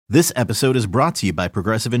This episode is brought to you by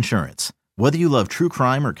Progressive Insurance. Whether you love true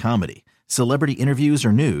crime or comedy, celebrity interviews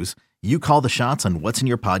or news, you call the shots on what's in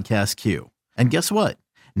your podcast queue. And guess what?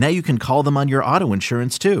 Now you can call them on your auto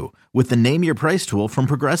insurance too with the Name Your Price tool from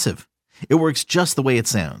Progressive. It works just the way it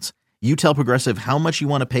sounds. You tell Progressive how much you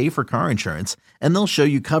want to pay for car insurance, and they'll show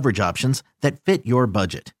you coverage options that fit your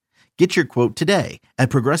budget. Get your quote today at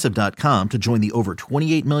Progressive.com to join the over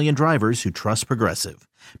 28 million drivers who trust Progressive.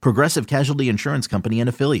 Progressive Casualty Insurance Company and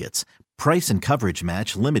Affiliates. Price and coverage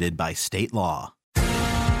match limited by state law.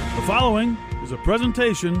 The following is a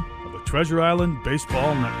presentation of the Treasure Island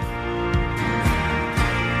Baseball Network.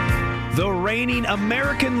 The reigning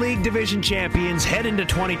American League Division champions head into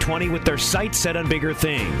 2020 with their sights set on bigger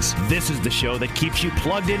things. This is the show that keeps you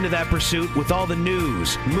plugged into that pursuit with all the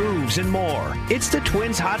news, moves, and more. It's the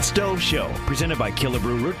Twins Hot Stove Show, presented by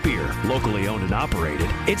Killebrew Root Beer, locally owned and operated.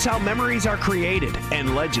 It's how memories are created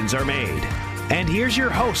and legends are made. And here's your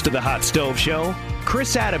host of the Hot Stove Show,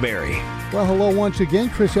 Chris Atterbury. Well, hello once again.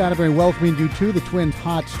 Chris Atterbury welcoming you to the Twins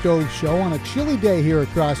Hot Stove Show on a chilly day here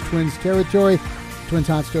across Twins territory. Twins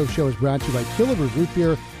Hot Stove Show is brought to you by Killebrew Root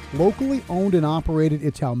Beer, locally owned and operated.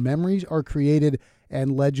 It's how memories are created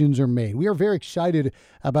and legends are made. We are very excited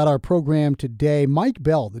about our program today. Mike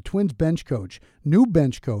Bell, the Twins bench coach, new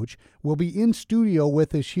bench coach, will be in studio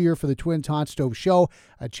with us here for the Twins Hot Stove Show.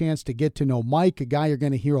 A chance to get to know Mike, a guy you're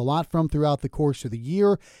going to hear a lot from throughout the course of the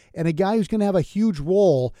year, and a guy who's going to have a huge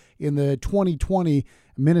role in the 2020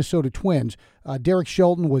 Minnesota Twins. Derek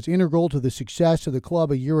Shelton was integral to the success of the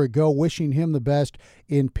club a year ago, wishing him the best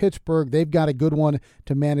in Pittsburgh. They've got a good one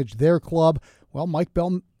to manage their club. Well, Mike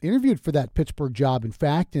Bell interviewed for that Pittsburgh job, in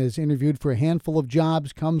fact, and has interviewed for a handful of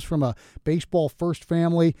jobs, comes from a baseball-first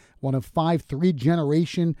family, one of 5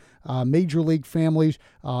 3-generation major league families,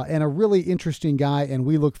 and a really interesting guy, and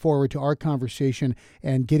we look forward to our conversation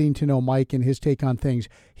and getting to know Mike and his take on things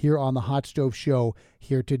here on the Hot Stove Show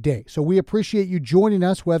here today. So we appreciate you joining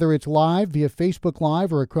us, whether it's live via Facebook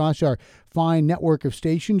Live or across our fine network of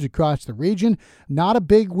stations across the region. Not a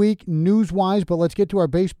big week news-wise, but let's get to our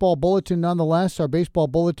baseball bulletin nonetheless. Our baseball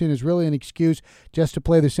bulletin is really an excuse just to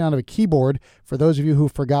play the sound of a keyboard for those of you who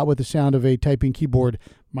forgot what the sound of a typing keyboard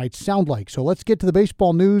might sound like. So let's get to the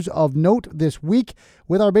baseball news of note this week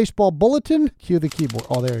with our baseball bulletin. Cue the keyboard.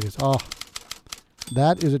 Oh, there it is. Oh,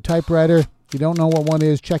 that is a typewriter. If you don't know what one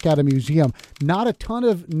is, check out a museum. Not a ton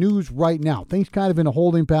of news right now. Things kind of in a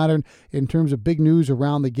holding pattern in terms of big news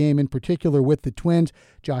around the game, in particular with the Twins.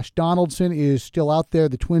 Josh Donaldson is still out there.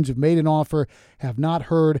 The Twins have made an offer, have not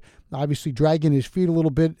heard. Obviously dragging his feet a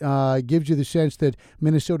little bit gives you the sense that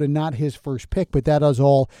Minnesota not his first pick, but that is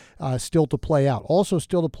all still to play out. Also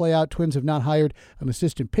still to play out, Twins have not hired an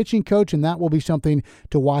assistant pitching coach, and that will be something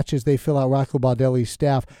to watch as they fill out Rocco Baldelli's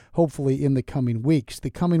staff, hopefully in the coming weeks. The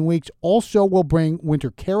coming weeks also will bring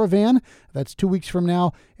Winter Caravan. That's 2 weeks from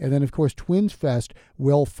now. And then, of course, Twins Fest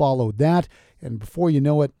will follow that. And before you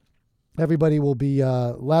know it, everybody will be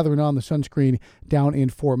lathering on the sunscreen down in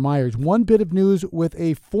Fort Myers. One bit of news with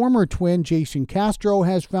a former Twin, Jason Castro,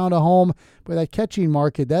 has found a home for that catching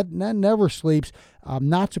market. That never sleeps.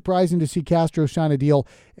 Not surprising to see Castro sign a deal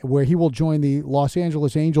where he will join the Los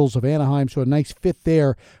Angeles Angels of Anaheim. So a nice fit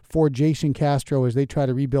there for Jason Castro as they try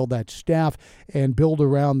to rebuild that staff and build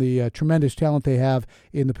around the tremendous talent they have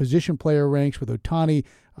in the position player ranks with Ohtani.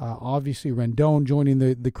 Obviously, Rendon joining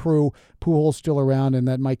the crew, Pujols still around, and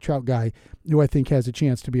that Mike Trout guy, who I think has a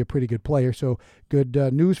chance to be a pretty good player. So good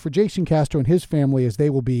news for Jason Castro and his family as they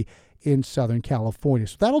will be in Southern California.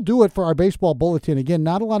 So that'll do it for our baseball bulletin. Again,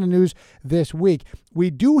 not a lot of news this week. We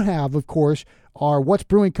do have, of course, our What's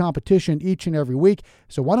Brewing competition each and every week.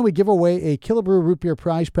 So why don't we give away a Killebrew Root Beer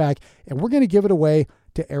prize pack, and we're going to give it away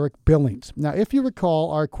to Eric Billings. Now, if you recall,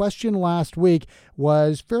 our question last week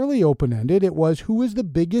was fairly open-ended. It was, who is the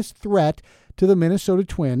biggest threat to the Minnesota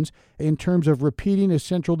Twins in terms of repeating as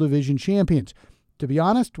Central Division champions? To be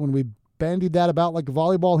honest, when we bandied that about like a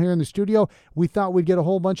volleyball here in the studio, we thought we'd get a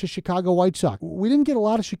whole bunch of Chicago White Sox. We didn't get a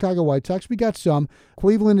lot of Chicago White Sox. We got some.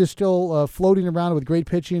 Cleveland is still floating around with great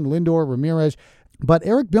pitching, Lindor, Ramirez. But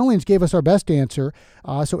Eric Billings gave us our best answer.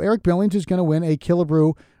 So Eric Billings is going to win a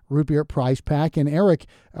Killebrew Root Beer prize pack. And Eric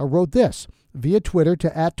wrote this via Twitter to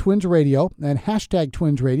 @TwinsRadio and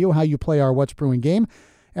 #TwinsRadio, how you play our What's Brewing game.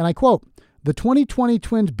 And I quote, "The 2020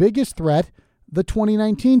 Twins' biggest threat, the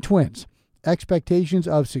 2019 Twins. Expectations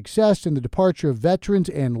of success and the departure of veterans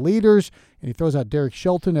and leaders," and he throws out Derek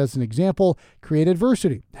Shelton as an example, "create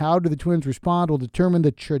adversity. How do the Twins respond will determine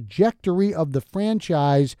the trajectory of the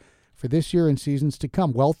franchise for this year and seasons to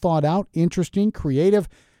come." Well thought out, interesting, creative.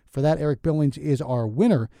 For that, Eric Billings is our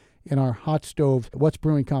winner. in our Hot Stove What's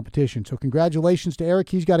Brewing competition. So congratulations to Eric.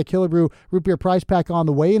 He's got a Killer Brew root beer prize pack on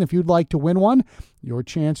the way, and if you'd like to win one, your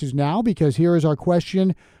chance is now, because here is our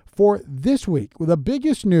question for this week. Well, the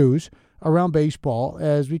biggest news around baseball,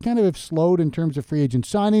 as we kind of have slowed in terms of free agent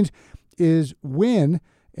signings, is when,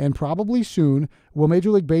 and probably soon, will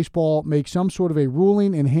Major League Baseball make some sort of a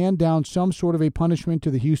ruling and hand down some sort of a punishment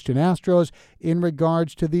to the Houston Astros in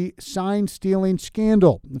regards to the sign-stealing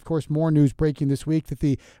scandal. Of course, more news breaking this week that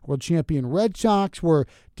the world champion Red Sox were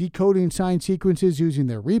decoding sign sequences using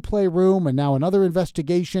their replay room, and now another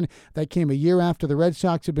investigation that came a year after the Red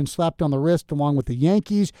Sox had been slapped on the wrist along with the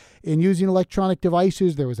Yankees in using electronic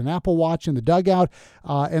devices. There was an Apple Watch in the dugout,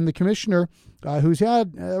 and the commissioner, who's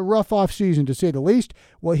had a rough offseason to say the least,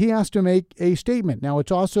 well, he has to make a statement. Now,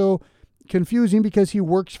 it's also confusing because he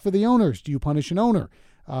works for the owners. Do you punish an owner?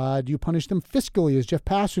 Do you punish them fiscally, as Jeff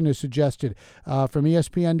Passan has suggested from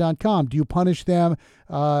ESPN.com? Do you punish them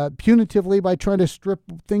punitively by trying to strip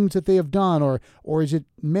things that they have done? Or is it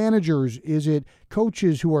managers? Is it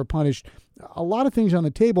coaches who are punished? A lot of things on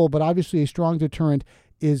the table, but obviously a strong deterrent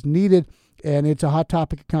is needed. And it's a hot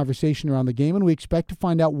topic of conversation around the game, and we expect to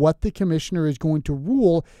find out what the commissioner is going to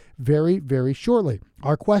rule very, very shortly.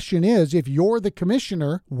 Our question is, if you're the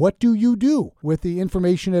commissioner, what do you do with the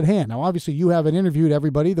information at hand? Now, obviously, you haven't interviewed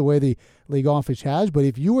everybody the way the league office has, but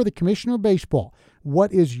if you are the commissioner of baseball,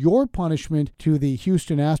 what is your punishment to the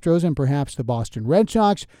Houston Astros and perhaps the Boston Red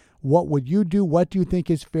Sox? What would you do? What do you think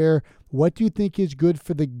is fair? What do you think is good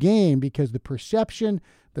for the game? Because the perception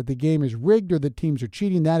that the game is rigged or that teams are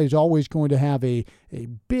cheating, that is always going to have a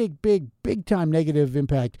big time negative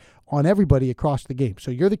impact on everybody across the game.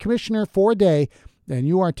 So you're the commissioner for a day, and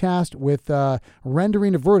you are tasked with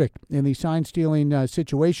rendering a verdict in the sign-stealing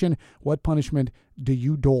situation. What punishment do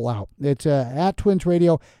you dole out? It's at Twins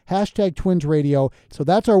Radio, hashtag Twins Radio. So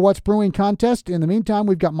that's our What's Brewing contest. In the meantime,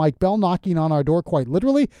 we've got Mike Bell knocking on our door quite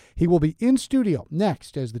literally. He will be in studio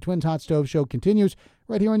next as the Twins Hot Stove Show continues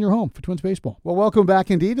right here on your home for Twins Baseball. Well, welcome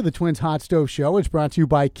back indeed to the Twins Hot Stove Show. It's brought to you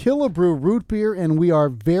by Killer Brew Root Beer, and we are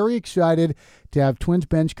very excited to have Twins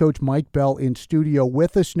bench coach Mike Bell in studio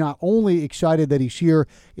with us. Not only excited that he's here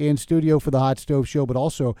in studio for the Hot Stove Show, but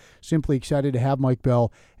also simply excited to have Mike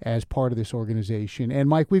Bell as part of this organization. And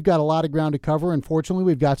Mike, we've got a lot of ground to cover. Unfortunately,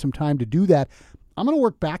 we've got some time to do that. I'm going to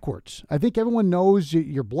work backwards. I think everyone knows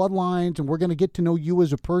your bloodlines, and we're going to get to know you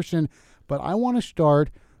as a person, but I want to start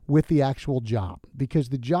with the actual job, because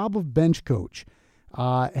the job of bench coach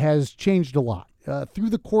has changed a lot. Through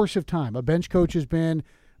the course of time, a bench coach has been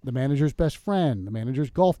the manager's best friend, the manager's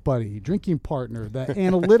golf buddy, drinking partner, the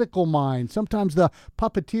analytical mind, sometimes the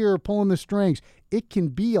puppeteer pulling the strings. It can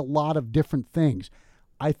be a lot of different things.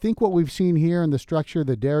 I think what we've seen here in the structure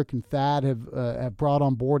that Derek and Thad have brought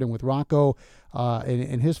on board, and with Rocco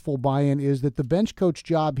and his full buy-in, is that the bench coach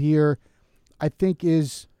job here, I think,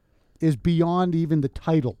 is beyond even the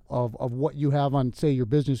title of what you have on, say, your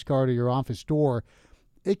business card or your office door.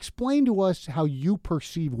 Explain to us how you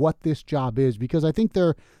perceive what this job is, because I think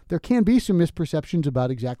there can be some misperceptions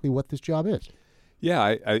about exactly what this job is.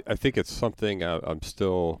 Yeah, I think it's something I'm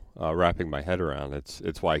still wrapping my head around.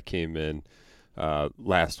 It's why I came in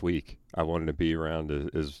last week. I wanted to be around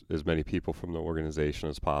as many people from the organization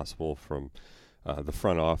as possible, from the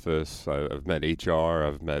front office. I've met HR,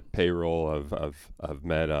 I've met payroll, I've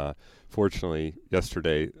met, fortunately,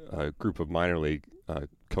 yesterday, a group of minor league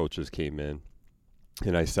coaches came in,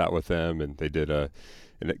 and I sat with them, and they did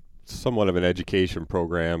somewhat of an education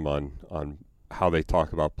program on how they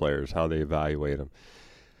talk about players, how they evaluate them.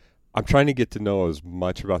 I'm trying to get to know as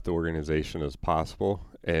much about the organization as possible,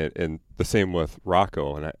 and the same with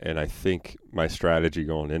Rocco, and I think my strategy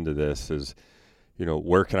going into this is,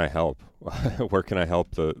 where can I help? Where can I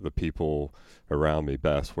help the people around me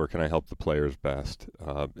best? Where can I help the players best?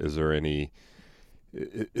 Is there any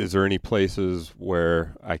places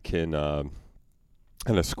where I can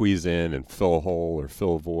kind of squeeze in and fill a hole or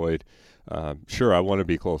fill a void? Sure, I want to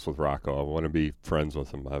be close with Rocco. I want to be friends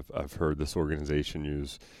with him. I've heard this organization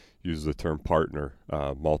use the term partner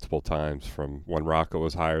multiple times, from when Rocco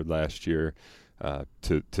was hired last year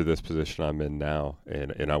to this position I'm in now,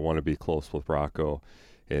 and I want to be close with Rocco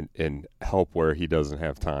and help where he doesn't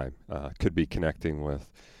have time. Could be connecting with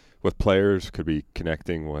players, could be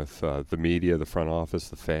connecting with the media, the front office,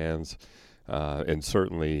 the fans, and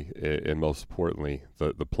certainly, and most importantly,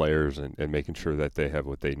 the players, and making sure that they have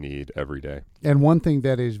what they need every day. And one thing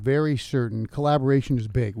that is very certain, collaboration is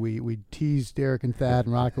big. We teased Derek and Thad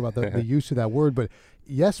and Rocco about the use of that word, but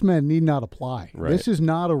yes men need not apply. Right. This is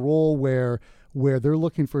not a role where they're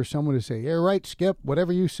looking for someone to say, yeah, right, Skip,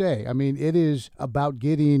 whatever you say. I mean, it is about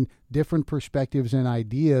getting different perspectives and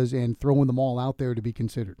ideas and throwing them all out there to be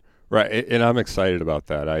considered. Right, and I'm excited about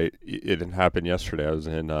that. It didn't happen yesterday. I was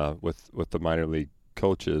in with the minor league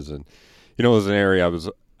coaches, and it was an area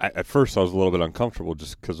at first I was a little bit uncomfortable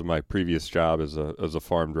just because of my previous job as a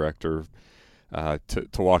farm director. To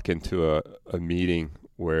walk into a meeting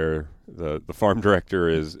where the farm director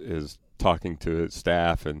is talking to his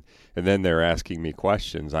staff, and then they're asking me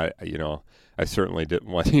questions. I certainly didn't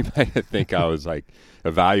want anybody to think I was like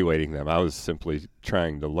evaluating them. I was simply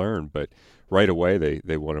trying to learn, but right away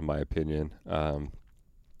they wanted my opinion.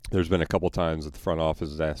 There's been a couple times that the front office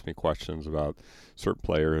has asked me questions about certain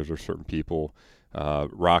players or certain people.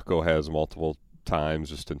 Rocco has multiple times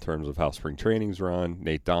just in terms of how spring training's run.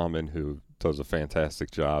 Nate Dahman, who does a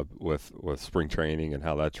fantastic job with spring training and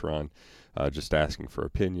how that's run, just asking for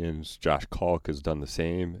opinions. Josh Kalk has done the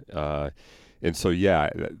same. And so,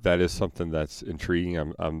 that is something that's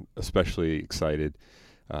intriguing. I'm especially excited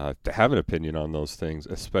to have an opinion on those things,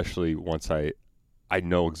 especially once I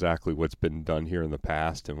know exactly what's been done here in the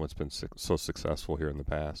past and what's been so successful here in the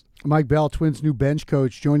past. Mike Bell, Twins' new bench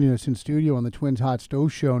coach, joining us in studio on the Twins Hot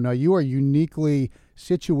Stove Show. Now, you are uniquely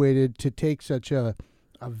situated to take such a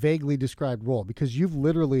vaguely described role because you've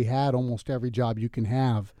literally had almost every job you can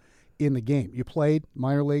have in the game. You played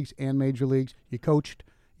minor leagues and major leagues. You coached.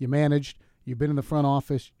 You managed. You've been in the front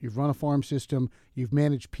office. You've run a farm system. You've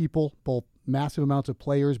managed people, both massive amounts of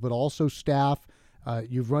players, but also staff.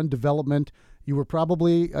 You've run development. You were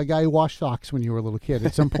probably a guy who washed socks when you were a little kid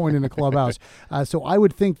at some point in a clubhouse. So I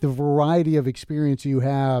would think the variety of experience you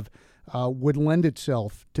have would lend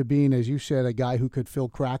itself to being, as you said, a guy who could fill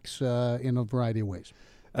cracks in a variety of ways.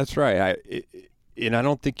 That's right. And I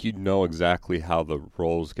don't think you know exactly how the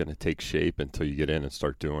role is going to take shape until you get in and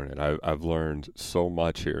start doing it. I've learned so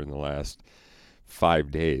much here in the last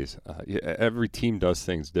 5 days. Every team does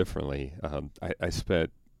things differently. I've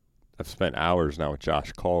spent hours now with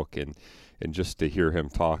Josh Kalk, and just to hear him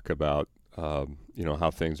talk about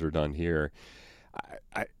how things are done here,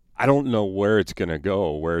 I don't know where it's going to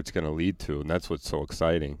go, where it's going to lead to, and that's what's so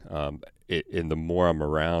exciting. And the more I'm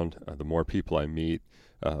around, the more people I meet.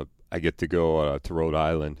 I get to go to Rhode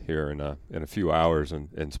Island here in a few hours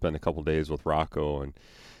and spend a couple days with Rocco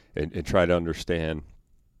and try to understand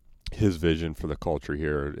his vision for the culture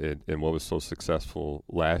here and what was so successful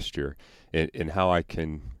last year and how I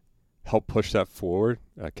can help push that forward,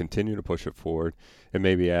 continue to push it forward, and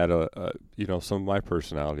maybe add some of my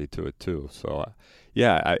personality to it too. So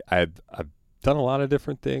I've done a lot of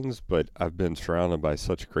different things, but I've been surrounded by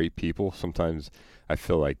such great people. Sometimes I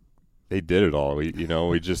feel like they did it all.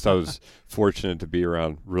 I was fortunate to be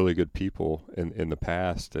around really good people in the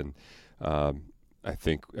past, and I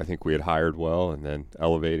think we had hired well, and then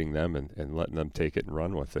elevating them and letting them take it and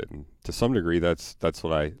run with it. And to some degree, that's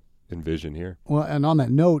what I envision here. Well, and on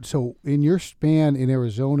that note, so in your span in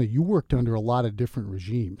Arizona, you worked under a lot of different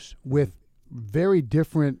regimes with very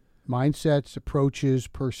different mindsets, approaches,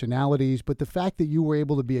 personalities, but the fact that you were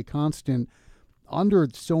able to be a constant under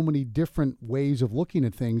so many different ways of looking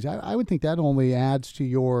at things, I would think that only adds to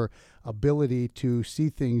your ability to see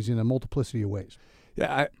things in a multiplicity of ways.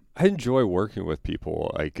 Yeah, I enjoy working with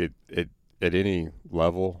people like at any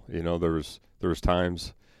level. There was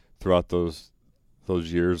times throughout those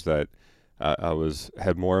years that I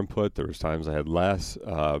had more input. There was times I had less,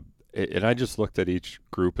 and I just looked at each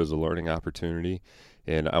group as a learning opportunity,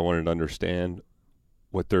 and I wanted to understand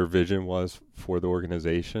what their vision was for the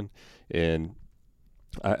organization, and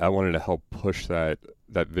I wanted to help push that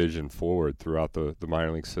vision forward throughout the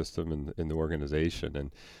minor league system and in the organization.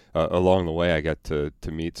 And along the way, I got to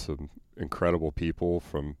meet some incredible people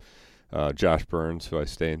from Josh Burns, who I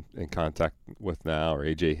stay in contact with now, or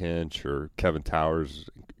A.J. Hinch, or Kevin Towers,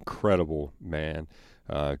 incredible man.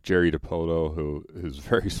 Jerry DiPoto, who's a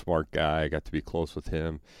very smart guy. I got to be close with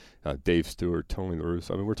him. Dave Stewart, Tony La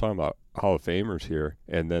Russa. I mean, we're talking about Hall of Famers here.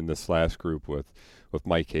 And then this last group with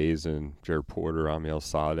Mike Hazen, Jared Porter, Amiel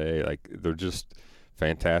Sade, like they're just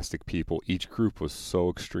fantastic people. Each group was so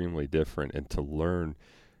extremely different, and to learn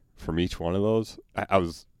from each one of those,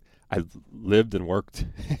 I lived and worked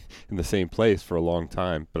in the same place for a long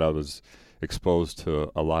time, but I was exposed to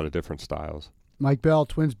a lot of different styles. Mike Bell,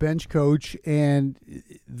 Twins bench coach, and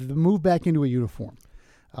the move back into a uniform.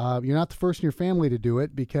 You're not the first in your family to do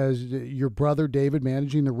it because your brother, David,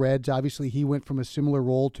 managing the Reds, obviously he went from a similar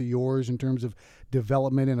role to yours in terms of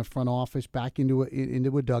development in a front office back into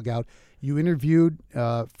a dugout. You interviewed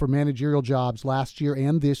for managerial jobs last year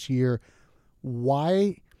and this year.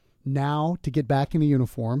 Why now to get back in a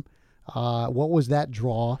uniform? What was that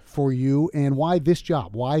draw for you, and why this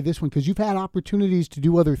job? Why this one? Because you've had opportunities to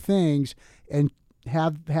do other things and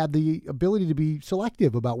have had the ability to be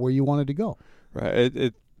selective about where you wanted to go.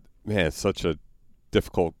 Right. It's such a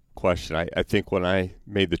difficult question. I think when I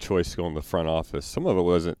made the choice to go in the front office, some of it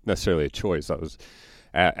wasn't necessarily a choice. I was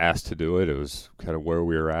asked to do it. It was kind of where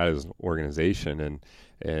we were at as an organization,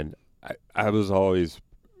 and I was always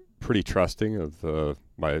pretty trusting of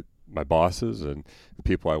my bosses and the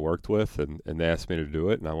people I worked with, and they asked me to do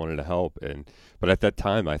it, and I wanted to help. But at that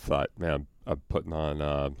time, I thought, man, I'm putting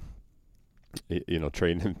on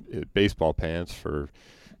trading in baseball pants for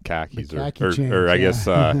khakis or I guess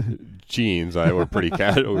jeans. We were pretty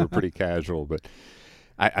casual, but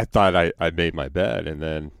I thought I made my bed. And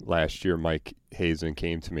then last year, Mike Hazen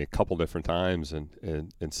came to me a couple different times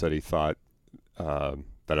and said he thought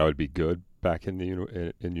that I would be good back in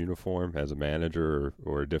uniform as a manager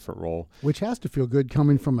or a different role. Which has to feel good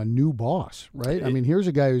coming from a new boss, right? I mean, here's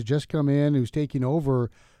a guy who's just come in, who's taking over,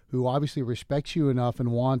 who obviously respects you enough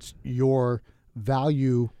and wants your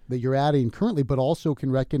value that you're adding currently, but also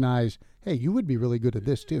can recognize, hey, you would be really good at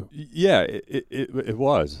this too. Yeah, it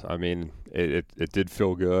was. I mean, it did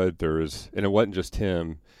feel good. And it wasn't just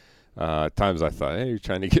him. Times I thought, hey, you're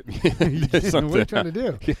trying to get me into something. What are you trying to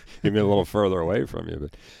do? Get me a little further away from you.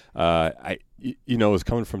 But it was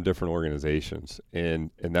coming from different organizations,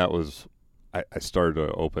 and that was, I started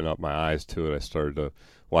to open up my eyes to it. I started to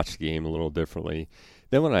watch the game a little differently.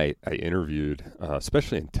 Then when I interviewed,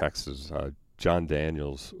 especially in Texas, John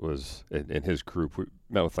Daniels was in his group. We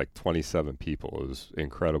met with like 27 people. It was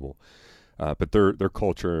incredible. But their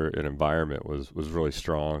culture and environment was really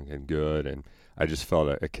strong and good, and I just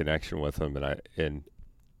felt a connection with them, and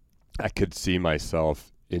I could see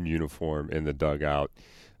myself in uniform in the dugout,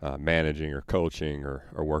 managing or coaching or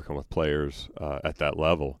working with players at that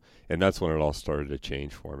level. And that's when it all started to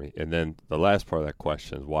change for me. And then the last part of that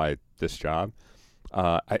question is why this job.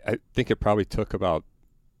 I think it probably took about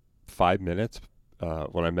 5 minutes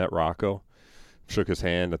when I met Rocco, shook his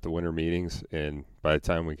hand at the winter meetings, and by the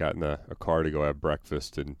time we got in a car to go have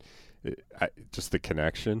breakfast, and just the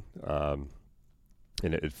connection,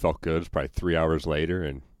 and it felt good. It was probably 3 hours later,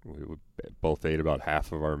 and we both ate about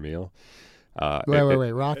half of our meal.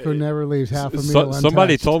 Wait. Rocco never leaves half a meal untouched.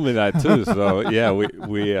 Somebody told me that too. So yeah, we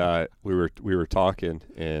were talking,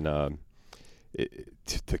 and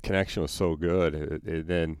the connection was so good. And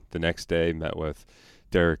then the next day, met with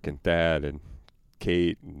Derek and Thad and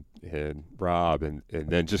Kate and Rob, and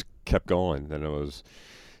then just kept going. Then it was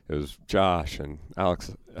Josh and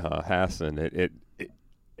Alex Hassan.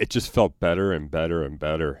 It just felt better and better and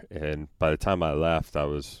better. And by the time I left, I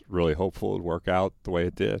was really hopeful it would work out the way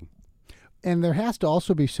it did. And there has to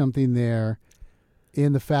also be something there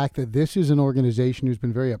in the fact that this is an organization who's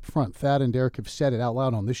been very upfront. Thad and Derek have said it out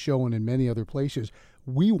loud on this show and in many other places.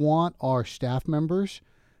 We want our staff members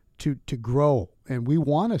to grow, and we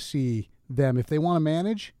want to see them. If they want to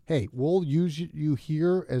manage, hey, we'll use you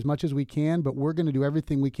here as much as we can, but we're going to do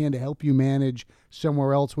everything we can to help you manage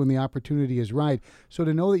somewhere else when the opportunity is right. So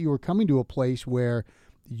to know that you were coming to a place where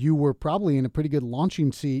you were probably in a pretty good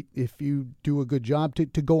launching seat if you do a good job to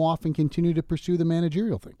go off and continue to pursue the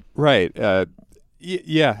managerial thing. Right.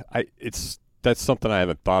 Yeah. That's something I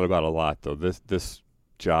haven't thought about a lot, though. This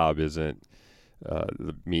job isn't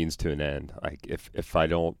the means to an end. Like if I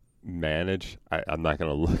don't manage, I'm not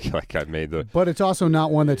going to look like I made the. But it's also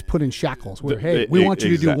not one that's put in shackles where, hey, we want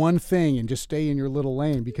you to do one thing and just stay in your little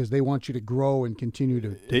lane, because they want you to grow and continue to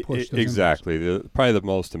push those exactly. Probably the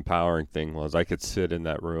most empowering thing was I could sit in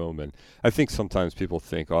that room, and I think sometimes people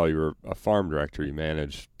think, oh, you're a farm director, you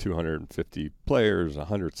manage 250 players,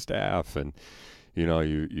 100 staff, and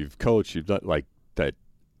you've coached, you've done like that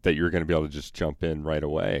you're going to be able to just jump in right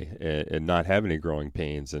away and not have any growing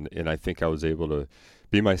pains. And I think I was able to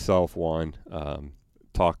be myself,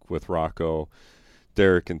 talk with Rocco,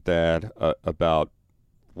 Derek, and Thad about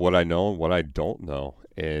what I know and what I don't know,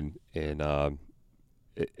 and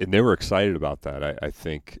they were excited about that. I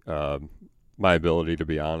think my ability to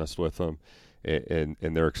be honest with them, and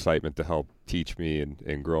their excitement to help teach me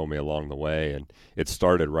and grow me along the way. And it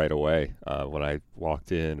started right away when I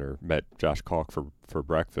walked in or met Josh Kalk for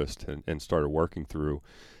breakfast and started working through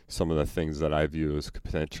some of the things that I view as could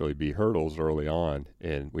potentially be hurdles early on,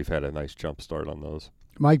 and we've had a nice jump start on those.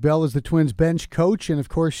 Mike Bell is the Twins bench coach, and of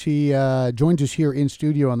course he joins us here in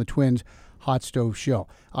studio on the Twins Hot Stove Show.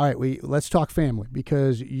 All right, let's talk family,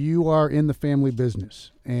 because you are in the family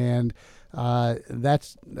business, and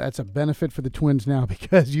that's a benefit for the Twins now,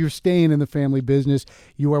 because you're staying in the family business.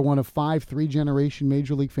 You are one of 5 3-generation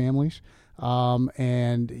Major League families,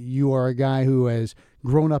 and you are a guy who has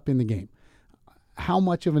grown up in the game. How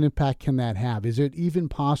much of an impact can that have? Is it even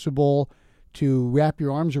possible to wrap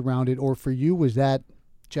your arms around it, or for you, was that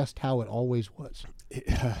just how it always was?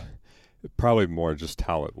 Probably more just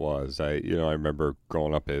how it was. I remember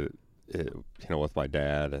growing up with my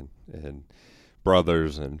dad and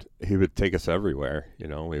brothers, and he would take us everywhere.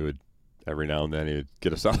 We would every now and then he would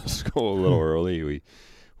get us out of school a little early.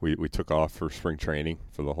 We took off for spring training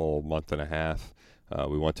for the whole month and a half.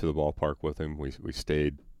 We went to the ballpark with him. We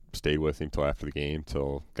stayed with him till after the game,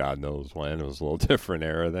 till God knows when. It was a little different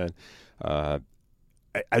era then.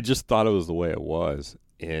 I just thought it was the way it was,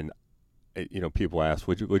 and people ask,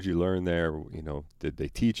 would you learn there? Did they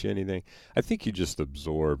teach you anything? I think you just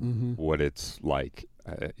absorb what it's like.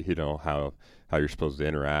 How you're supposed to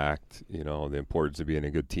interact. The importance of being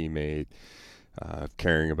a good teammate,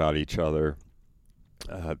 caring about each other.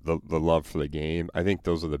 The love for the game. I think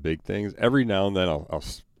those are the big things. Every now and then I'll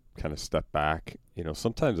kind of step back.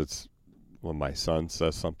 Sometimes it's when my son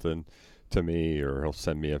says something to me, or he'll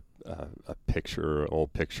send me a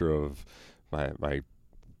old picture of my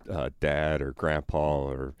dad or grandpa,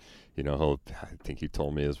 or I think he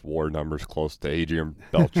told me his war number's close to Adrian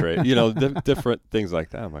Beltre. Different things like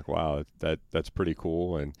that. I'm like, wow, that's pretty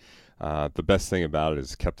cool. And the best thing about it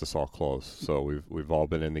is kept us all close. So we've all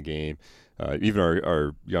been in the game. Even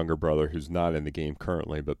our younger brother, who's not in the game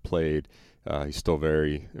currently but played, he's still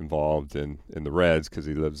very involved in the Reds because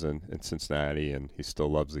he lives in Cincinnati, and he still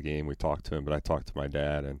loves the game. We talk to him, but I talk to my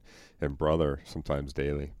dad and brother sometimes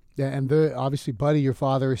daily. Yeah, and obviously, Buddy, your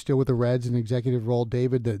father, is still with the Reds in an executive role.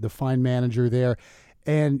 David, the fine manager there.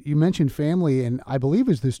 And you mentioned family, and I believe,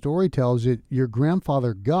 as the story tells it, your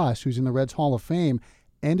grandfather, Gus, who's in the Reds Hall of Fame,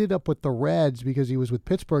 ended up with the Reds because he was with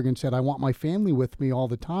Pittsburgh and said, I want my family with me all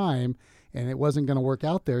the time, and it wasn't going to work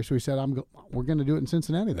out there. So he said, we're going to do it in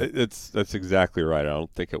Cincinnati. That's exactly right. I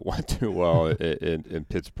don't think it went too well in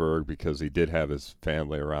Pittsburgh, because he did have his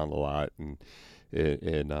family around a lot, and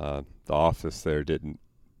in the office there didn't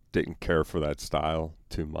care for that style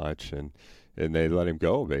too much, and they let him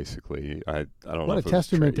go, basically. I don't know. What a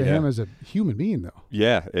testament to him as a human being, though.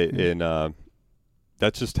 Yeah, and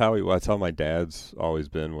that's just that's how my dad's always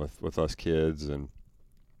been with us kids, and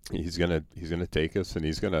he's gonna take us, and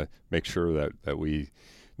he's gonna make sure that we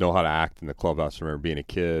know how to act in the clubhouse. I remember being a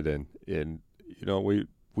kid, and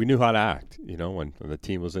we knew how to act. When the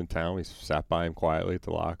team was in town, we sat by him quietly at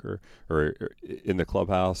the locker or in the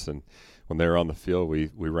clubhouse, and when they were on the field, we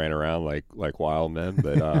ran around like wild men.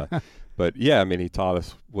 But but yeah, I mean, he taught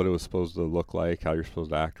us what it was supposed to look like, how you're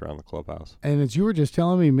supposed to act around the clubhouse. And as you were just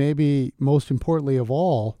telling me, maybe most importantly of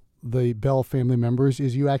all, the Bell family members,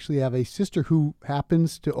 is you actually have a sister who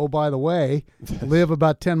happens to, oh, by the way, live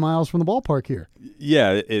about 10 miles from the ballpark here.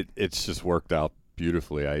 Yeah, it's just worked out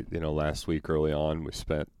beautifully. Last week early on, we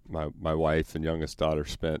spent, my wife and youngest daughter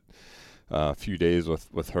spent a few days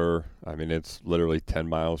with her. I mean, it's literally 10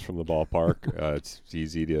 miles from the ballpark. It's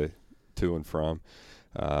easy to and from.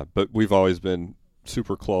 But we've always been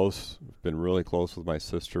super close. We've been really close with my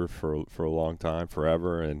sister for a long time,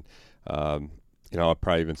 forever. And, I'll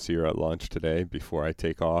probably even see her at lunch today before I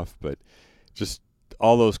take off. But just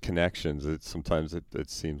all those connections, sometimes it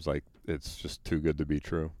seems like it's just too good to be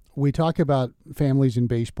true. We talk about families in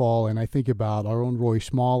baseball, and I think about our own Roy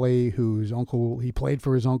Smalley, whose uncle, he played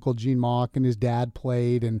for his uncle Gene Mauch, and his dad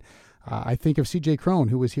played. And I think of C.J. Cron,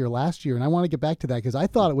 who was here last year. And I want to get back to that because I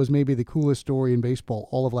thought it was maybe the coolest story in baseball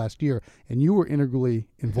all of last year, and you were integrally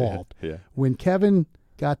involved. Yeah. When Kevin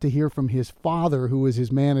got to hear from his father, who was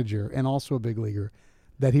his manager and also a big leaguer,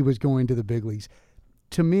 that he was going to the big leagues.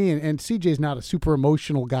 To me, and CJ's not a super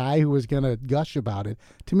emotional guy who was going to gush about it,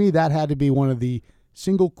 to me that had to be one of the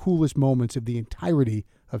single coolest moments of the entirety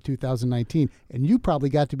of 2019. And you probably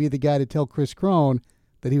got to be the guy to tell Chris Cron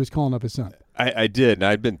that he was calling up his son. I did, and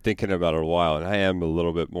I'd been thinking about it a while, and I am a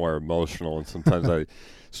little bit more emotional, and sometimes I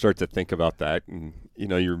start to think about that, and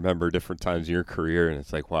you remember different times in your career, and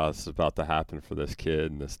it's like, wow, this is about to happen for this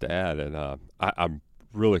kid and this dad. And I'm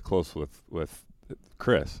really close with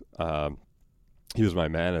Chris. He was my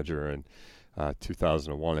manager in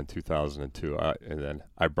 2001 and 2002, and then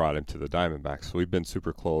I brought him to the Diamondbacks. So we've been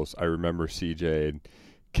super close. I remember CJ and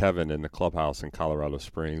Kevin in the clubhouse in Colorado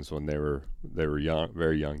Springs when they were young,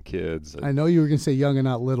 very young kids. I know you were going to say young and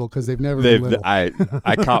not little because they've never been little.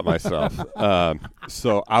 I caught myself.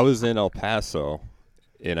 So I was in El Paso,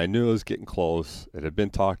 and I knew it was getting close. It had been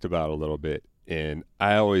talked about a little bit, and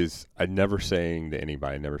I never saying to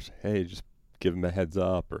anybody, never say, hey, just give them a heads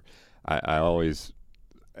up, or I always,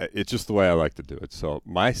 it's just the way I like to do it. So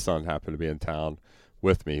my son happened to be in town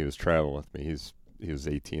with me. He was traveling with me. He was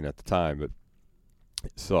 18 at the time, but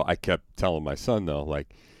so I kept telling my son, though,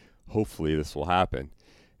 like, hopefully this will happen.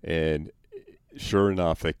 And sure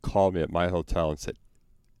enough, they called me at my hotel and said,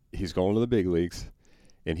 he's going to the big leagues,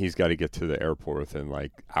 and he's got to get to the airport within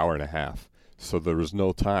like hour and a half. So there was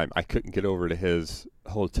no time. I couldn't get over to his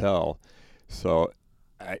hotel. So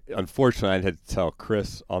unfortunately, I had to tell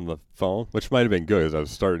Chris on the phone, which might have been good because I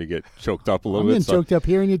was starting to get choked up a little bit. I'm getting choked up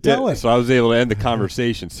hearing you tell it. So I was able to end the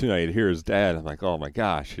conversation soon. I could hear his dad. I'm like, oh my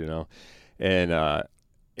gosh,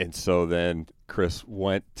 and so then Chris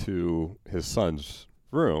went to his son's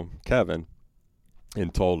room, Kevin,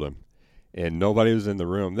 and told him. And nobody was in the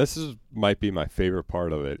room. Might be my favorite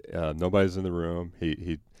part of it. Nobody's in the room.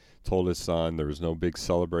 He told his son. There was no big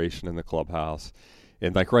celebration in the clubhouse.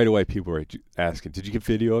 And like right away, people were asking, "Did you get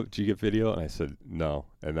video? Did you get video?" And I said, "No."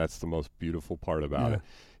 And that's the most beautiful part about it.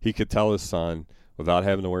 He could tell his son without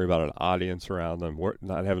having to worry about an audience around them,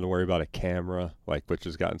 not having to worry about a camera, which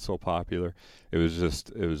has gotten so popular. It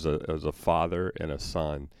was a father and a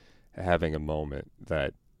son having a moment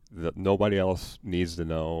that nobody else needs to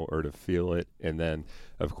know or to feel it. And then,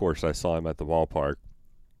 of course, I saw him at the ballpark.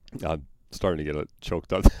 I'm starting to get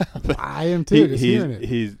choked up. I am too. Hearing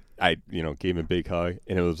it. I gave him a big hug,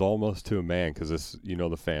 and it was almost to a man because this,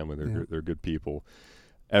 the family, they're good people.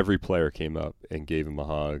 Every player came up and gave him a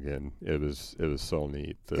hug, and it was so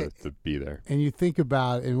neat to be there. And you think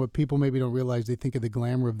about, and what people maybe don't realize, they think of the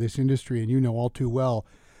glamour of this industry, and you know all too well,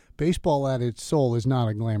 baseball at its soul is not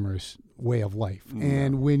a glamorous way of life. No.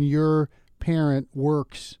 And when your parent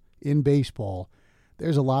works in baseball,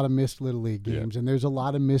 there's a lot of missed Little League games, and there's a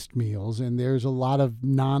lot of missed meals, and there's a lot of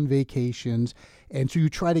non-vacations. And so you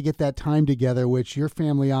try to get that time together, which your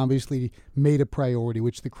family obviously made a priority,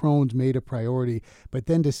 which the Crones made a priority. But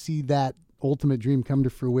then to see that ultimate dream come to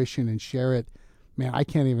fruition and share it, man, I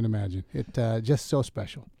can't even imagine. It just so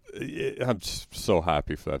special. I'm so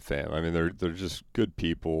happy for that family. I mean, they're just good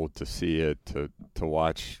people. To see it, to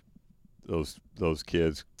watch those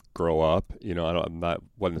kids grow up.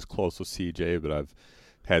 Wasn't as close with CJ, but I've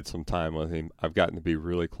had some time with him. I've gotten to be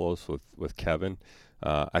really close with Kevin.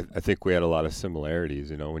 I think we had a lot of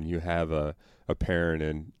similarities. When you have a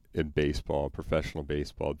parent in baseball, professional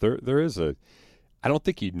baseball, there is I don't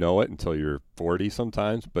think you know it until you're 40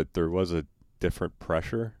 sometimes, but there was a different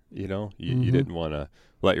pressure. You didn't want to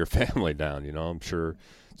let your family down. I'm sure to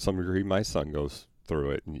some degree my son goes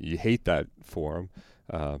through it, and you hate that for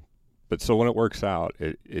him. But so when it works out,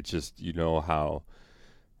 it just,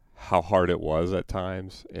 how hard it was at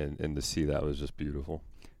times, and to see that was just beautiful.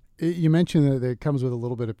 You mentioned that it comes with a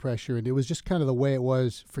little bit of pressure, and it was just kind of the way it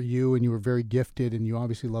was for you, and you were very gifted, and you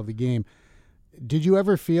obviously love the game. Did you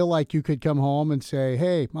ever feel like you could come home and say,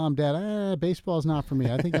 hey, Mom, Dad, baseball's not for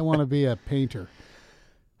me. I think I want to be a painter?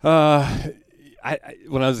 When I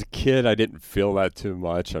was a kid, I didn't feel that too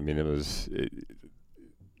much. I mean,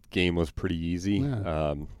 game was pretty easy.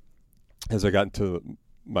 Yeah. As I got into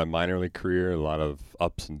my minor league career, a lot of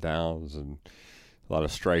ups and downs and a lot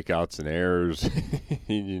of strikeouts and errors.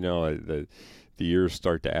 The years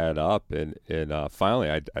start to add up, and finally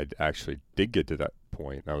I actually did get to that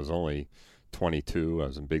point. I was only 22. I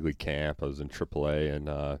was in big league camp. I was in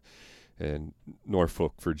AAA in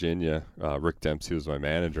Norfolk, Virginia. Rick Dempsey was my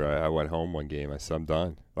manager. I went home one game. I said, I'm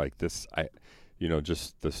done. Like this,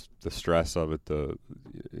 just the stress of it,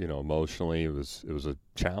 emotionally, it was a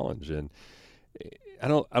challenge. And I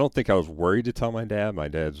don't think I was worried to tell my dad. My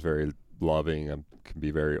dad's very loving. I can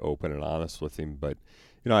be very open and honest with him. But,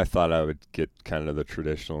 I thought I would get kind of the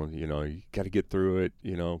traditional, you got to get through it,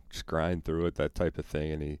 just grind through it, that type of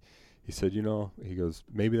thing. And he said, he goes,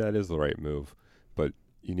 maybe that is the right move, but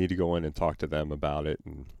you need to go in and talk to them about it.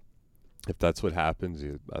 And if that's what happens,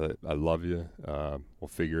 I love you. We'll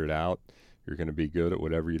figure it out. You're going to be good at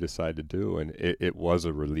whatever you decide to do. And it was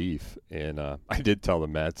a relief. And I did tell the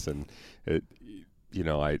Mets, and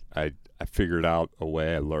I figured out a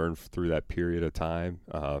way. I learned through that period of time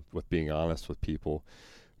with being honest with people.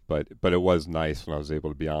 But it was nice when I was able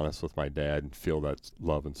to be honest with my dad and feel that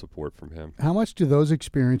love and support from him. How much do those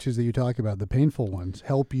experiences that you talk about, the painful ones,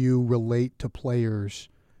 help you relate to players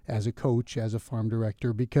as a coach, as a farm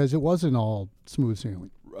director? Because it wasn't all smooth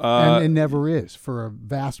sailing. And it never is for a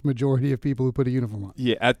vast majority of people who put a uniform on.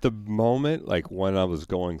 Yeah, at the moment, like when I was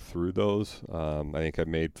going through those, I think I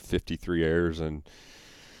made 53 errors in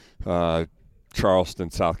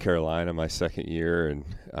Charleston, South Carolina, my second year,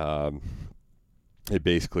 and it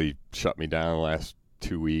basically shut me down the last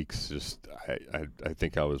 2 weeks. Just I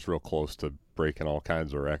think I was real close to breaking all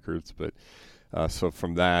kinds of records. But so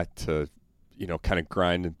from that to, kind of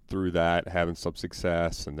grinding through that, having some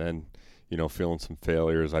success, and then, feeling some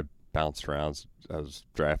failures. I bounced around. I was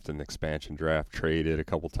drafted in the expansion draft, traded a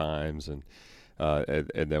couple times, and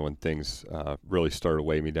then when things really started to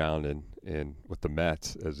weigh me down and with the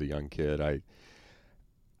Mets as a young kid,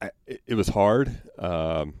 it was hard.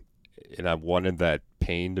 And I wanted that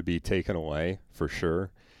pain to be taken away for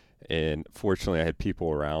sure. And fortunately, I had people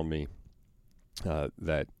around me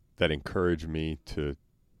that encouraged me to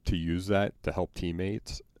use that to help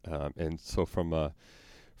teammates. And so from a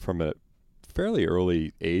fairly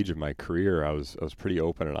early age of my career, I was pretty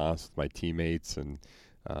open and honest with my teammates, and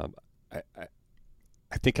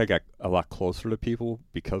I think I got a lot closer to people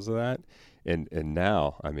because of that. And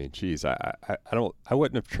now, I mean, geez, I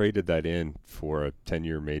wouldn't have traded that in for a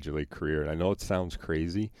 10-year major league career. And I know it sounds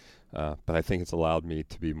crazy, but I think it's allowed me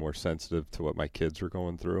to be more sensitive to what my kids are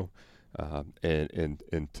going through,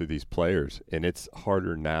 and to these players. And it's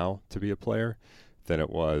harder now to be a player than it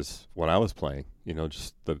was when I was playing. You know,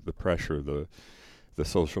 just the pressure, the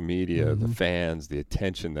social media, the fans, the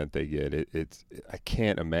attention that they get. I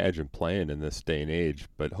can't imagine playing in this day and age,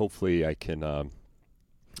 but hopefully I can.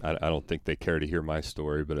 I don't think they care to hear my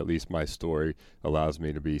story, but at least my story allows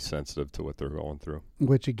me to be sensitive to what they're going through.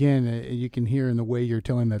 Which, again, you can hear in the way you're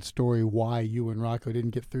telling that story why you and Rocco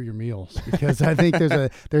didn't get through your meals. Because I think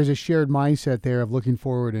there's a shared mindset there of looking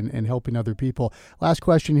forward and helping other people. Last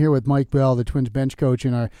question here with Mike Bell, the Twins bench coach,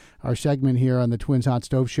 in our segment here on the Twins Hot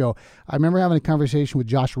Stove Show. I remember having a conversation with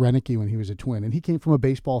Josh Renicky when he was a Twin, and he came from a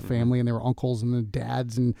baseball family, and there were uncles and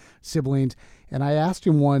dads and siblings. And I asked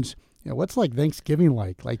him once, what's like Thanksgiving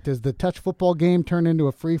like? Like, does the touch football game turn into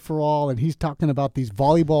a free-for-all? And he's talking about these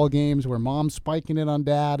volleyball games where mom's spiking it on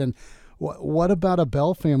dad. And what about a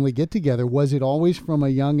Bell family get-together? Was it always from a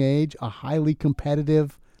young age a highly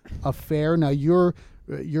competitive affair? Now, you're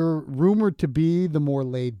rumored to be the more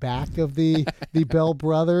laid back of the Bell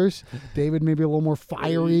brothers. David maybe a little more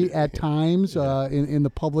fiery at times in the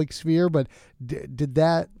public sphere. But did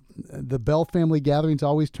the Bell family gatherings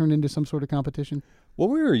always turn into some sort of competition? When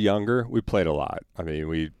we were younger, we played a lot. I mean,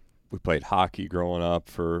 we played hockey growing up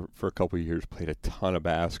for a couple of years, played a ton of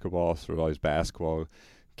basketball, so all these basketball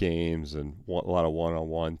games and a lot of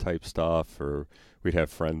one-on-one type stuff, or we'd have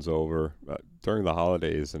friends over during the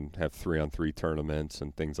holidays and have 3-on-3 tournaments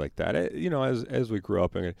and things like that. As we grew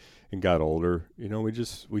up and got older,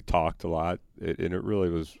 we talked a lot, and it really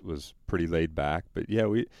was pretty laid back. But, yeah,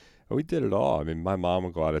 we did it all. I mean, my mom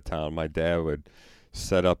would go out of town. My dad would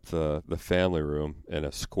set up the family room in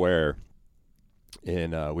a square,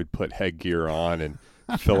 and we'd put headgear on and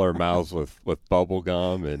fill our mouths with bubble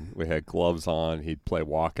gum, and we had gloves on. He'd play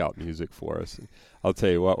walkout music for us. And I'll tell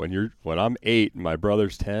you what, when I'm 8 and my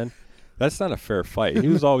brother's 10, that's not a fair fight. He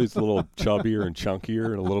was always a little chubbier and chunkier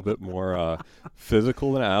and a little bit more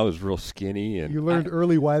physical than I was. Real skinny, and you learned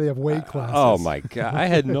early why they have weight classes. Oh my God, I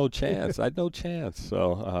had no chance. I had no chance.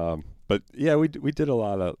 So. But yeah, we did a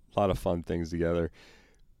lot of fun things together.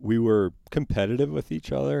 We were competitive with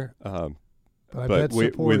each other, but we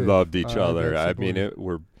loved each other. I mean,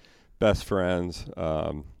 we're best friends.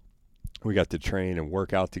 We got to train and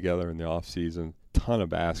work out together in the off season. Ton of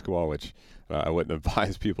basketball, which I wouldn't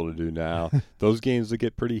advise people to do now. Those games would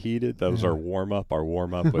get pretty heated. That was our warm up. Our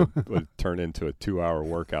warm up would turn into a 2-hour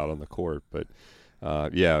workout on the court. But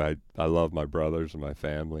I love my brothers and my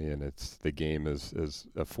family, and the game has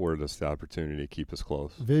afforded us the opportunity to keep us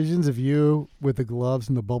close. Visions of you with the gloves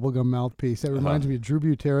and the bubblegum mouthpiece. That reminds me, Drew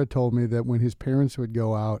Butera told me that when his parents would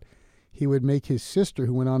go out, he would make his sister,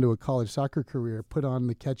 who went on to a college soccer career, put on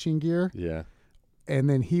the catching gear. Yeah. And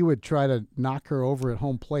then he would try to knock her over at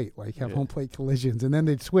home plate, like have home plate collisions. And then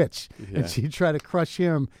they'd switch. Yeah. And she'd try to crush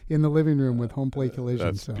him in the living room with home plate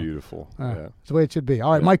collisions. That's beautiful. That's the way it should be.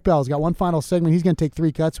 All right, Mike Bell's got one final segment. He's going to take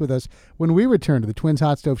 3 cuts with us when we return to the Twins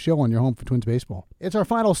Hot Stove Show on your home for Twins baseball. It's our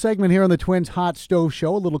final segment here on the Twins Hot Stove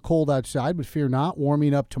Show. A little cold outside, but fear not.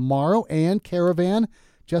 Warming up tomorrow, and Caravan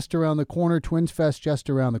just around the corner. Twins Fest just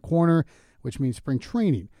around the corner, which means spring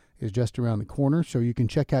training is just around the corner. So you can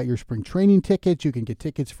check out your spring training tickets. You can get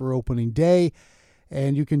tickets for opening day.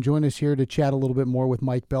 And you can join us here to chat a little bit more with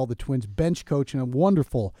Mike Bell, the Twins bench coach, and a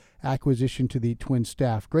wonderful acquisition to the Twins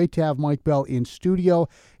staff. Great to have Mike Bell in studio.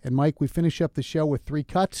 And, Mike, we finish up the show with 3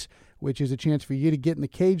 cuts, which is a chance for you to get in the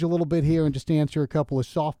cage a little bit here and just answer a couple of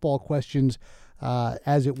softball questions,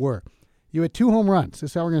 as it were. You had 2 home runs.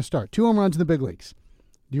 This is how we're going to start. 2 home runs in the big leagues.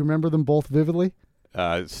 Do you remember them both vividly?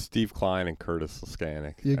 Steve Klein and Curtis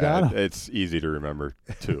Laskanik. You got them. It's easy to remember,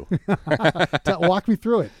 too. Walk me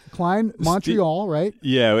through it. Klein, Montreal, right?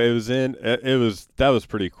 Yeah, that was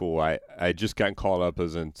pretty cool. I just got called up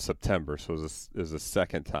as in September, so it was the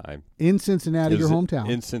second time. In Cincinnati, your hometown.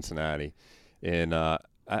 In Cincinnati. And I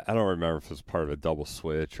don't remember if it was part of a double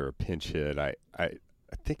switch or a pinch hit. I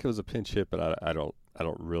think it was a pinch hit, but I don't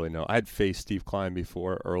really know. I'd faced Steve Klein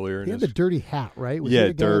before earlier. He had the dirty hat, right?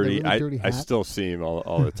 Dirty. Dirty hat? I still see him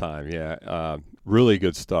all the time. Yeah, really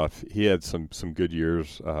good stuff. He had some good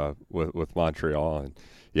years with Montreal, and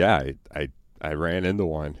I ran into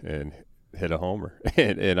one and hit a homer,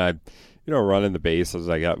 and I, running the bases.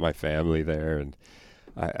 I got my family there, and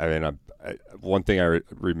One thing I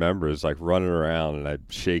remember is like running around and I'd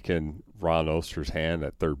shaken Ron Oster's hand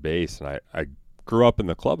at third base, and I grew up in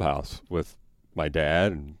the clubhouse with my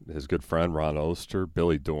dad and his good friend Ron Oster,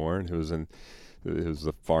 Billy Dorn, who was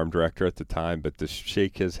the farm director at the time. But to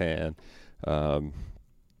shake his hand,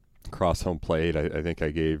 cross home plate, I think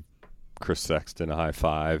I gave Chris Sexton a high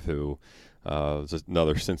five, who was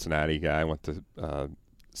another Cincinnati guy. Went to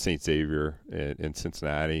St. Xavier in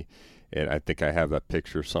Cincinnati. And I think I have that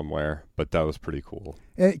picture somewhere, but that was pretty cool.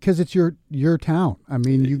 Because it's your town. I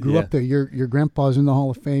mean, you grew up there. Your grandpa's in the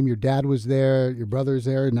Hall of Fame. Your dad was there. Your brother's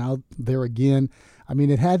there. Now there again. I mean,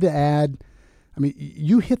 it had to add. I mean,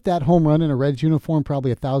 you hit that home run in a Reds uniform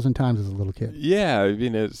probably 1,000 times as a little kid. Yeah, I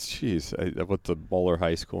mean, I went to Moeller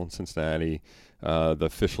High School in Cincinnati. The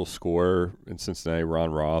official scorer in Cincinnati,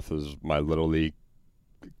 Ron Roth, was my Little League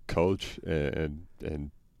coach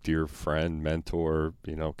and dear friend, mentor,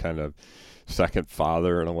 kind of second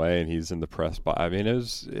father in a way, and he's in the press box. I mean, it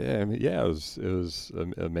was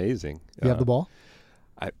amazing. You have the ball?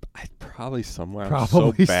 I probably somewhere. I'm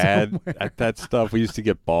so bad at that stuff. We used to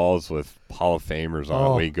get balls with Hall of Famers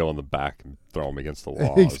on. We'd go in the back and throw them against the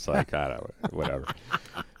wall. It's like, whatever.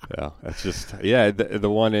 Yeah, that's just the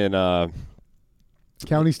one in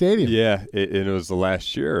County Stadium. Yeah, and it was the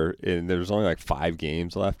last year, and there was only like 5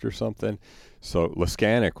 games left or something. So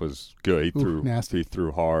Leskanic was good. He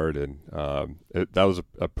threw hard, and that was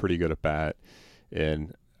a pretty good at bat,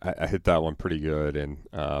 and I hit that one pretty good. And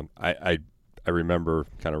I remember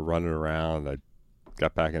kind of running around. I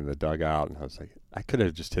got back in the dugout, and I was like, I could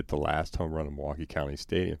have just hit the last home run in Milwaukee County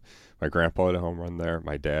Stadium. My grandpa hit a home run there.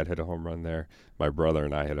 My dad hit a home run there. My brother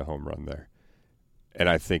and I hit a home run there. And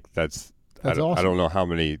I think that's awesome. I don't know how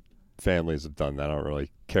many families have done that. I don't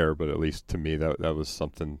really care, but at least to me, that was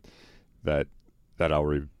something that I'll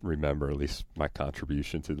remember, at least my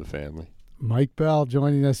contribution to the family. Mike Bell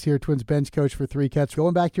joining us here, Twins bench coach for Three Cats.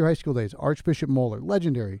 Going back to your high school days, Archbishop Moeller,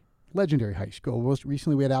 legendary high school. Most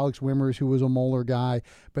recently we had Alex Wimmers, who was a Moeller guy,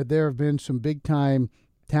 but there have been some big-time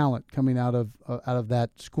talent coming out of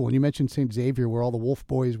that school. And you mentioned St. Xavier, where all the Wolf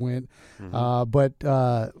boys went. Mm-hmm. But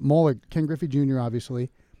Moeller, Ken Griffey Jr.,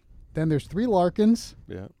 obviously. Then there's 3 Larkins,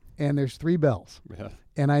 and there's 3 Bells. Yeah.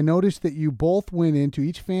 And I noticed that you both went into,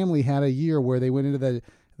 each family had a year where they went into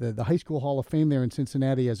the High School Hall of Fame there in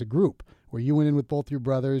Cincinnati as a group, where you went in with both your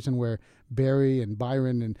brothers, and where Barry and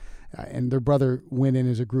Byron and their brother went in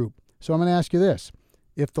as a group. So I'm going to ask you this.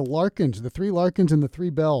 If the 3 Larkins and the 3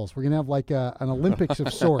 Bells, we're going to have like an Olympics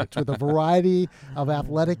of sorts with a variety of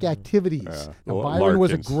athletic activities. Now, Byron Larkins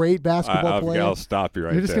was a great basketball player. I'll stop you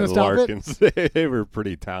right You're there. Just stop Larkins, they were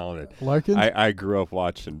pretty talented. Larkins? I grew up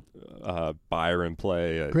watching Byron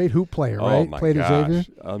play. Great hoop player, right? Oh, my Played gosh. At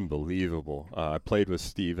Xavier? Unbelievable. I played with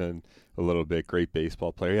Steven a little bit. Great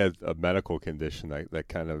baseball player. He had a medical condition that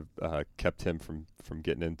kind of kept him from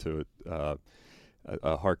getting into it.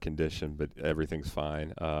 A heart condition, but everything's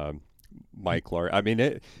fine. Mike Lark. I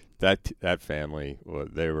mean, that family,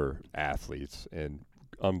 they were athletes and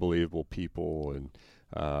unbelievable people, and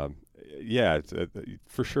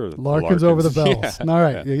for sure. Larkins over the Bells. Yeah. All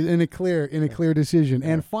right, in a clear decision.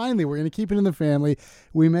 And finally, we're going to keep it in the family.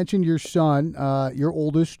 We mentioned your son, your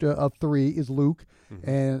oldest of 3 is Luke,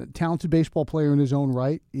 and a talented baseball player in his own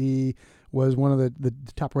right. He was one of the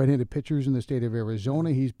top right-handed pitchers in the state of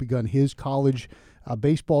Arizona. He's begun his college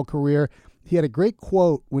baseball career. He had a great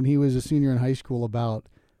quote when he was a senior in high school about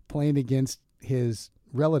playing against his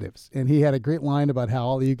relatives. And he had a great line about how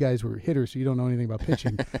all of you guys were hitters, so you don't know anything about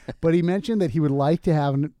pitching. But he mentioned that he would like to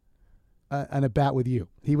have an at-bat with you.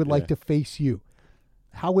 He would like to face you.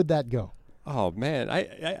 How would that go? Oh, man,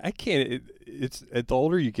 I can't. It's the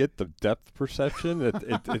older you get, the depth perception,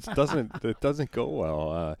 it doesn't go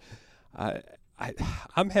well.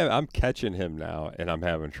 I'm catching him now, and I'm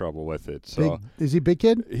having trouble with it. So is he a big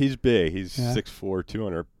kid? He's big. He's 6'4",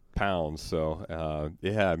 200 pounds. So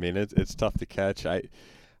I mean it's tough to catch. I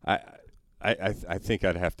think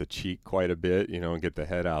I'd have to cheat quite a bit, and get the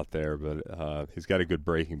head out there. But he's got a good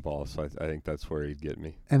breaking ball, so I think that's where he'd get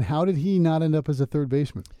me. And how did he not end up as a third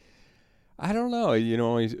baseman? I don't know.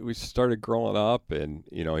 We started growing up, and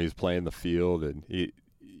he's playing the field, and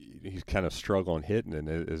he's kind of struggling hitting, and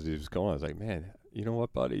as he was going, I was like, man, you know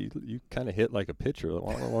what, buddy? You kind of hit like a pitcher.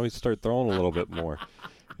 Why don't we start throwing a little bit more?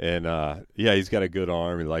 And, he's got a good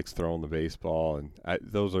arm. He likes throwing the baseball, and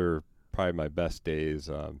those are probably my best days.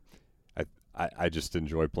 I just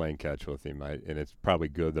enjoy playing catch with him, and it's probably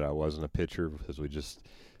good that I wasn't a pitcher because it's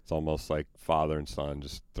almost like father and son.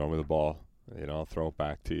 Just throw me the ball. I'll throw it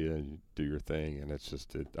back to you and you do your thing. And it's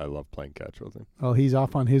just, I love playing catch with him. Well, he's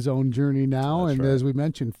off on his own journey now. That's and right. As we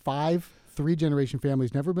mentioned, 5 3-generation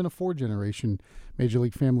families, never been a 4-generation Major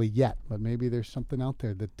League family yet, but maybe there's something out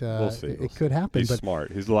there that we'll see. It could happen. He's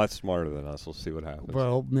smart. He's a lot smarter than us. We'll see what happens.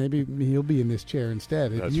 Well, maybe he'll be in this chair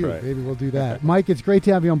instead. That's right. Maybe we'll do that. Mike, it's great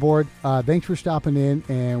to have you on board. Thanks for stopping in,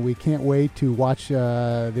 and we can't wait to watch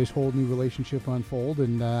this whole new relationship unfold.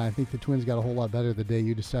 And I think the Twins got a whole lot better the day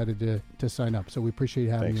you decided to sign up. So we appreciate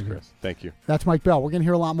having you here. Thanks, Chris. Thank you. That's Mike Bell. We're going to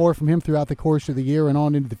hear a lot more from him throughout the course of the year and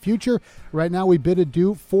on into the future. Right now, we bid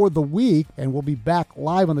adieu for the week, and we'll be back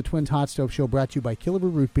live on the Twins Hot Stove Show, brought to you by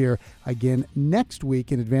Killebrew Root Beer, again next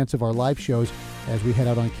week in advance of our live shows as we head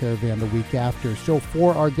out on Caravan the week after. So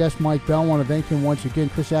for our guest, Mike Bell, I want to thank him once again.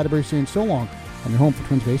 Chris Atterbury saying so long on your home for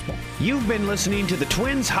Twins baseball. You've been listening to the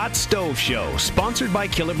Twins Hot Stove Show, sponsored by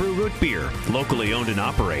Killebrew Root Beer. Locally owned and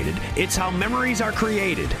operated, it's how memories are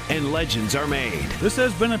created and legends are made. This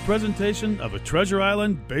has been a presentation of a Treasure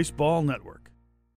Island Baseball Network.